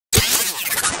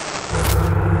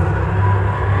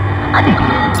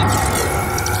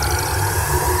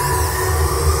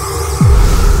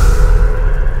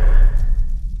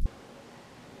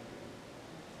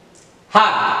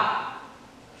Heart.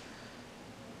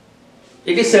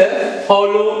 It is a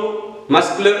hollow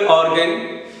muscular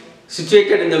organ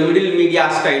situated in the middle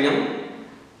mediastinum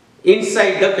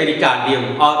inside the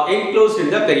pericardium or enclosed in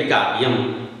the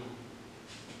pericardium.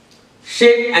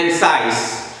 Shape and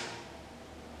size.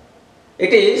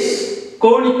 It is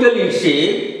conical in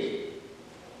shape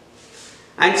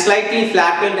and slightly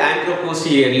flattened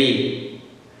anteroposteriorly.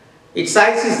 Its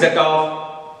size is that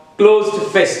of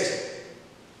closed fist.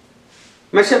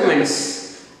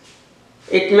 Measurements.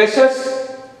 It measures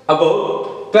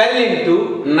about 12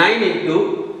 into 9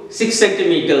 into 6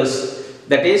 centimeters,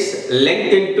 that is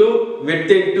length into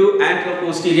width into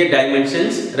anteroposterior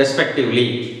dimensions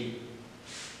respectively.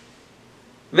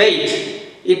 Weight.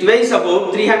 It weighs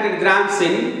about 300 grams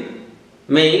in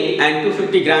male and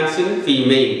 250 grams in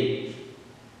female.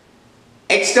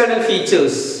 External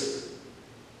features.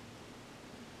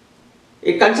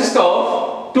 It consists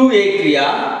of 2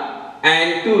 atria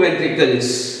and 2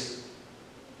 ventricles.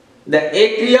 The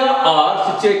atria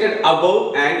are situated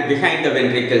above and behind the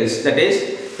ventricles. That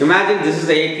is, imagine this is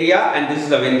the atria and this is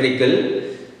the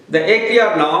ventricle. The atria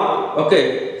are not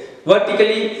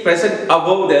vertically present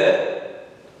above the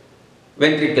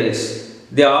ventricles.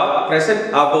 They are present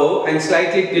above and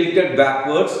slightly tilted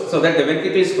backwards so that the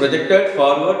ventricle is projected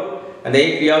forward and the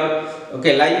atria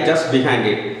are lying just behind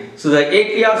it. So the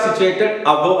atria are situated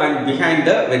above and behind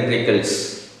the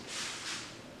ventricles.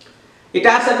 It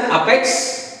has an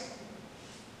apex,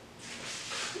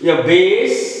 a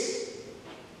base,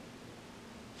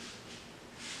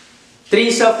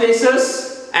 3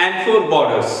 surfaces and 4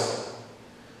 borders.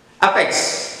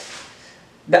 Apex.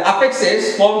 The apex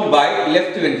is formed by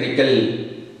left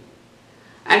ventricle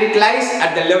and it lies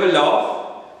at the level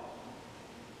of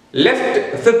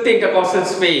left fifth intercostal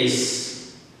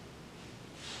space.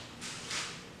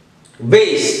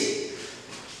 Base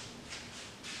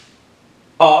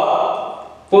or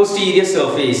posterior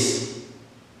surface.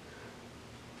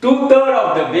 2/3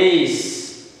 of the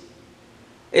base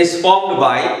is formed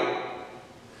by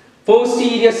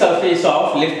posterior surface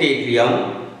of left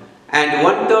atrium and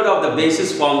 1/3 of the base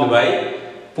is formed by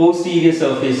posterior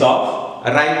surface of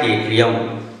right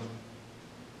atrium.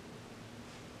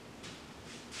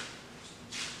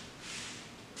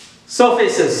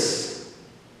 Surfaces.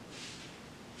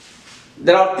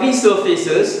 There are 3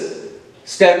 surfaces: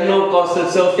 sternocostal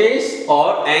surface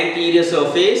or anterior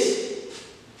surface,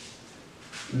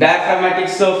 diaphragmatic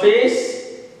surface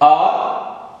or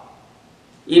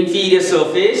inferior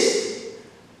surface,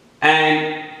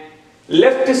 and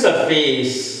left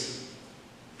surface.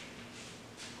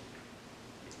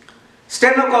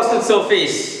 Sternocostal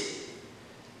surface.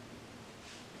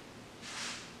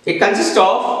 It consists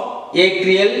of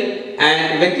atrial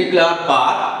and ventricular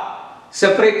part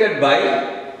separated by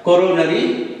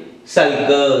coronary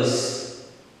sulcus.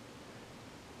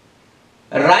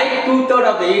 Right 2/3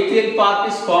 of the atrial part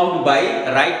is formed by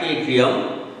right atrium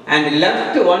and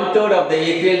left 1/3 of the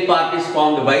atrial part is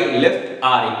formed by left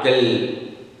auricle.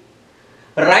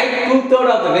 Right 2/3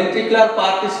 of the ventricular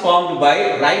part is formed by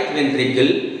right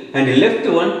ventricle and left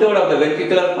 1/3 of the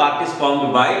ventricular part is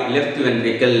formed by left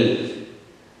ventricle.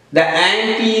 The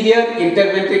anterior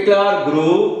interventricular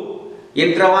groove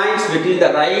intervenes between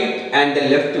the right and the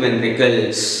left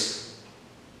ventricles.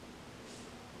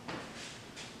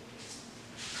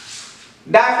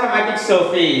 Diaphragmatic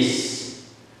surface.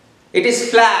 It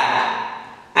is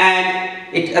flat and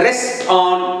it rests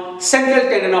on central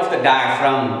tendon of the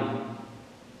diaphragm.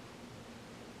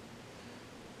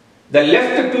 The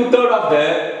left 2/3 of the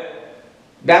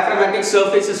diaphragmatic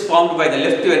surface is formed by the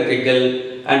left ventricle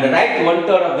and the right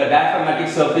 1/3 of the diaphragmatic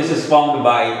surface is formed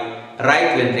by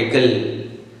right ventricle.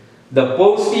 The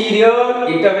posterior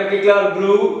interventricular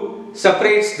groove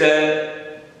separates the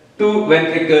 2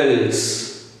 ventricles.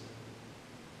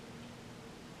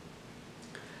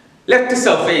 Left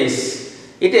surface.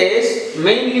 It is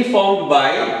mainly formed by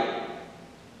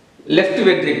left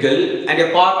ventricle and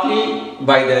partly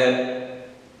by the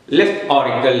left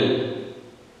auricle.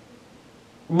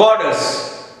 Borders.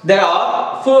 There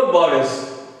are 4 borders: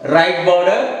 right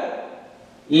border,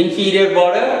 inferior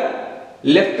border,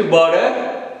 left border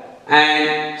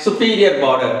and superior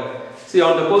border. See,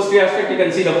 on the posterior aspect you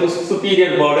can see the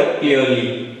superior border clearly.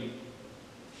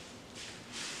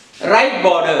 Right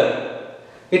border.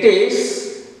 It is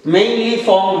mainly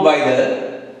formed by the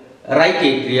right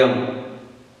atrium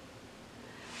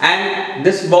and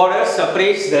this border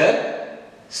separates the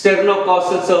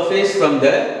sternocostal surface from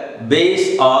the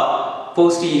base or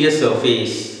posterior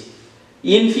surface.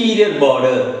 inferior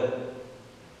border.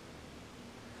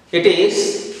 It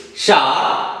is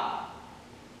sharp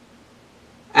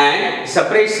and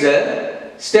separates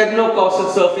the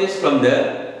sternocostal surface from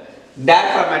the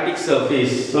diaphragmatic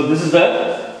surface. So this is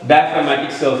the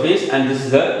diaphragmatic surface and this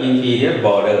is the inferior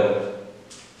border.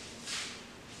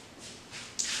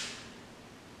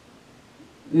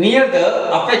 Near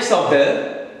the apex of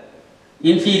the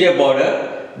inferior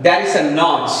border, there is a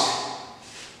notch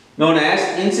known as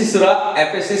incisura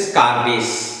apicis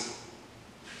cardis.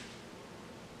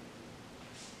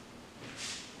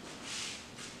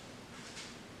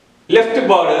 Left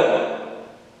border.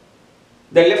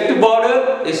 The left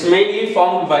border is mainly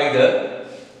formed by the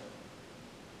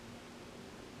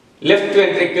left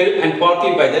ventricle and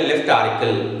partly by the left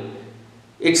auricle.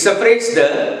 It separates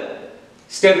the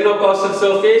sternocostal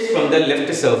surface from the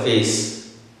left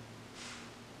surface.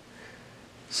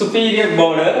 Superior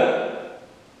border.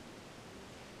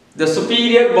 The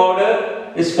superior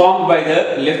border is formed by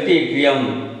the left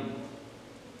atrium.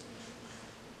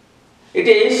 It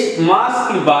is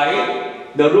masked by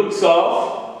the roots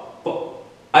of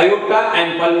aorta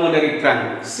and pulmonary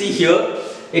trunk. See here,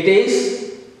 it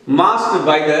is masked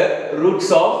by the roots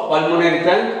of pulmonary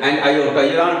trunk and aorta.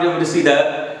 You are not able to see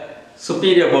the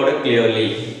superior border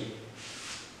clearly.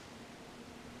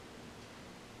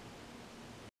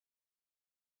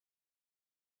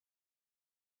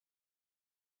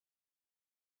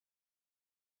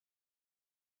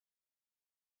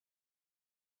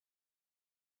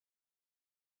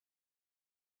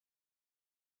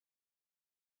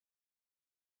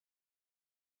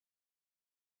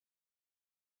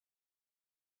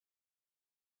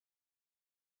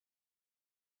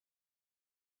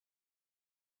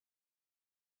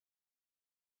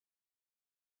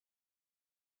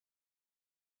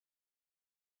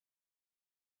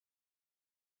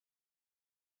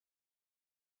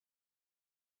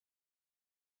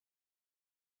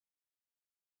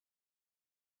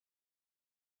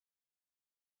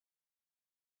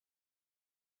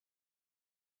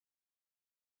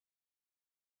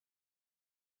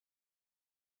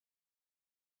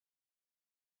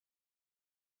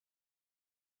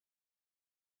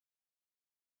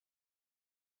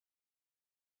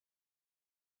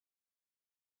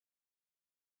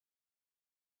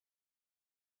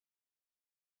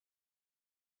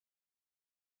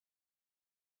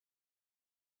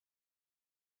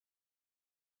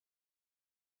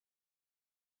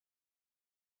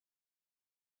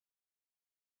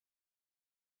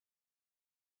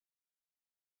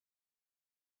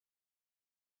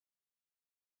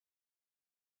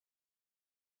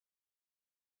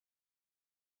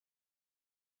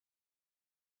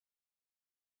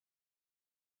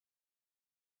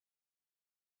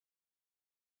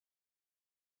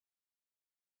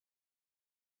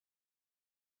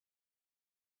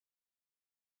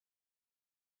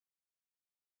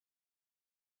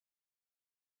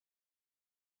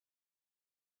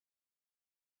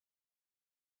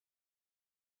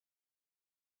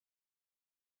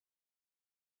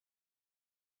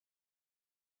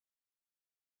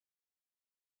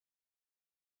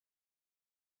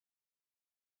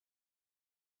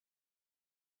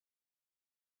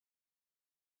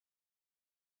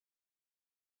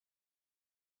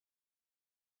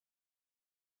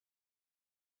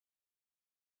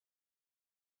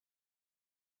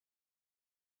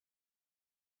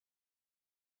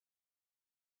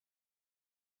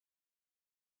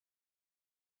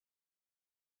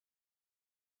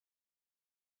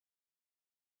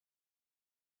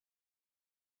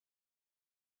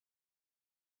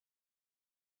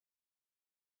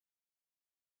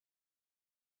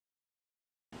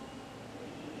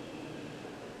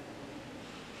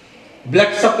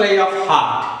 Blood supply of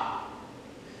heart.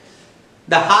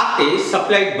 The heart is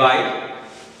supplied by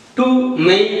two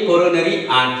main coronary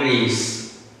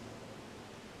arteries.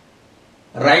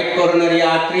 Right coronary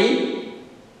artery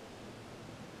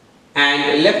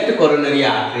and left coronary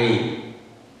artery.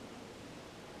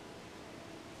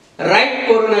 Right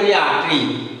coronary artery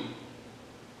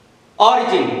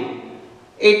origin.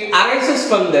 It arises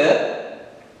from the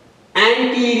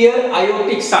anterior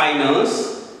aortic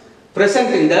sinus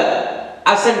present in the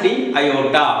ascending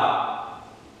aorta.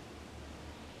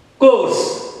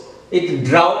 Course. It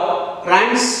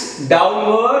runs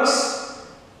downwards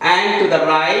and to the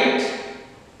right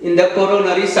in the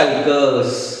coronary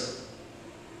sulcus.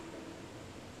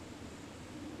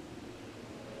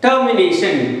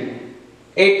 Termination.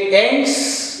 It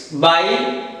ends by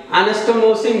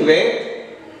anastomosing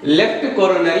with left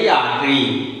coronary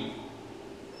artery.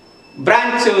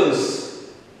 Branches.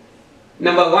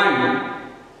 Number 1.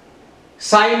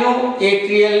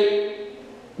 Sinoatrial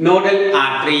nodal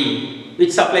artery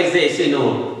which supplies the SA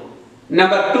node.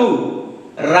 Number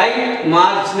 2, right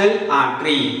marginal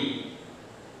artery.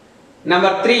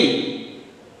 Number 3,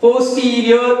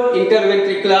 posterior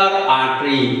interventricular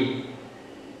artery.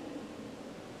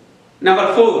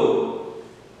 Number 4,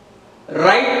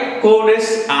 right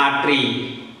conus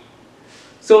artery.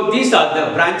 So these are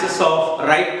the branches of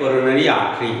right coronary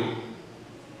artery.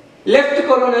 Left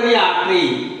coronary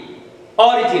artery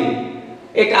origin.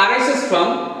 It arises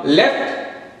from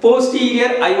left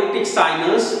posterior aortic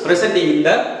sinus presenting in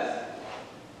the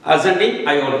ascending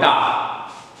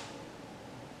aorta.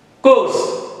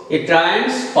 Course. It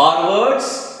runs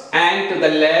forwards and to the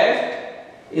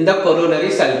left in the coronary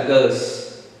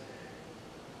sulcus.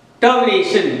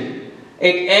 Termination.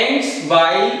 It ends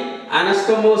by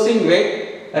anastomosing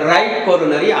with right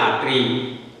coronary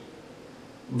artery.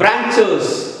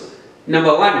 Branches.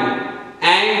 Number 1,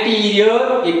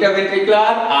 anterior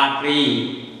interventricular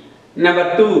artery.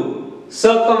 Number 2,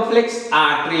 circumflex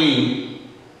artery.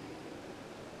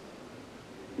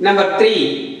 Number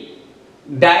 3,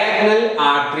 diagonal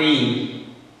artery.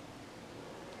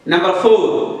 Number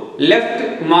 4,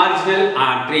 left marginal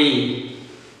artery.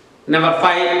 Number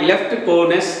 5, left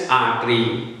conus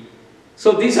artery.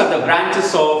 So these are the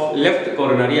branches of left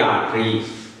coronary artery.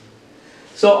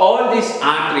 So all these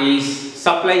arteries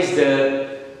supplies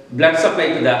the blood supply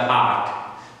to the heart.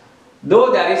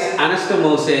 Though there is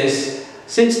anastomosis,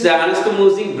 since the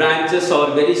anastomosing branches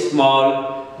are very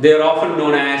small, they are often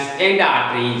known as end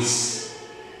arteries.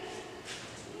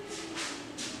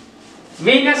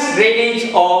 Venous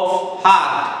drainage of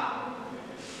heart.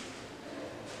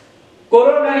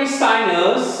 Coronary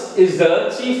sinus is the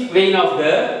chief vein of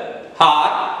the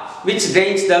heart which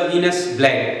drains the venous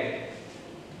blood.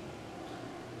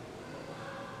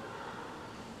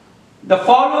 The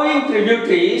following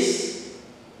tributaries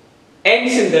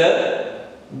ends in the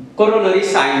coronary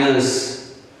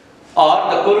sinus,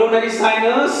 or the coronary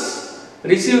sinus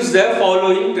receives the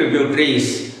following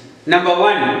tributaries. Number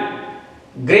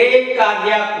 1, great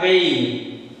cardiac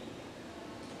vein.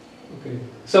 Okay.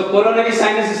 So coronary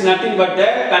sinus is nothing but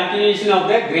the continuation of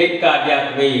the great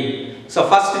cardiac vein. So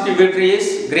first tributary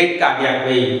is great cardiac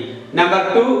vein.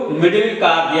 Number 2, middle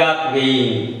cardiac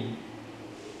vein.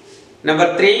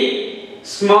 Number 3,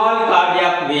 small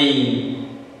cardiac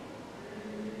vein.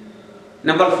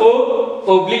 Number 4,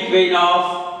 oblique vein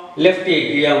of left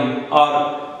atrium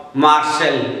or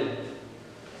Marshall.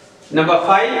 Number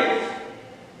 5,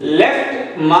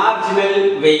 left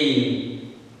marginal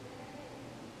vein.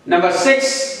 Number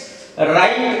 6,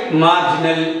 right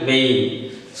marginal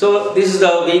vein. So this is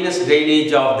the venous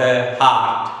drainage of the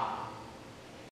heart.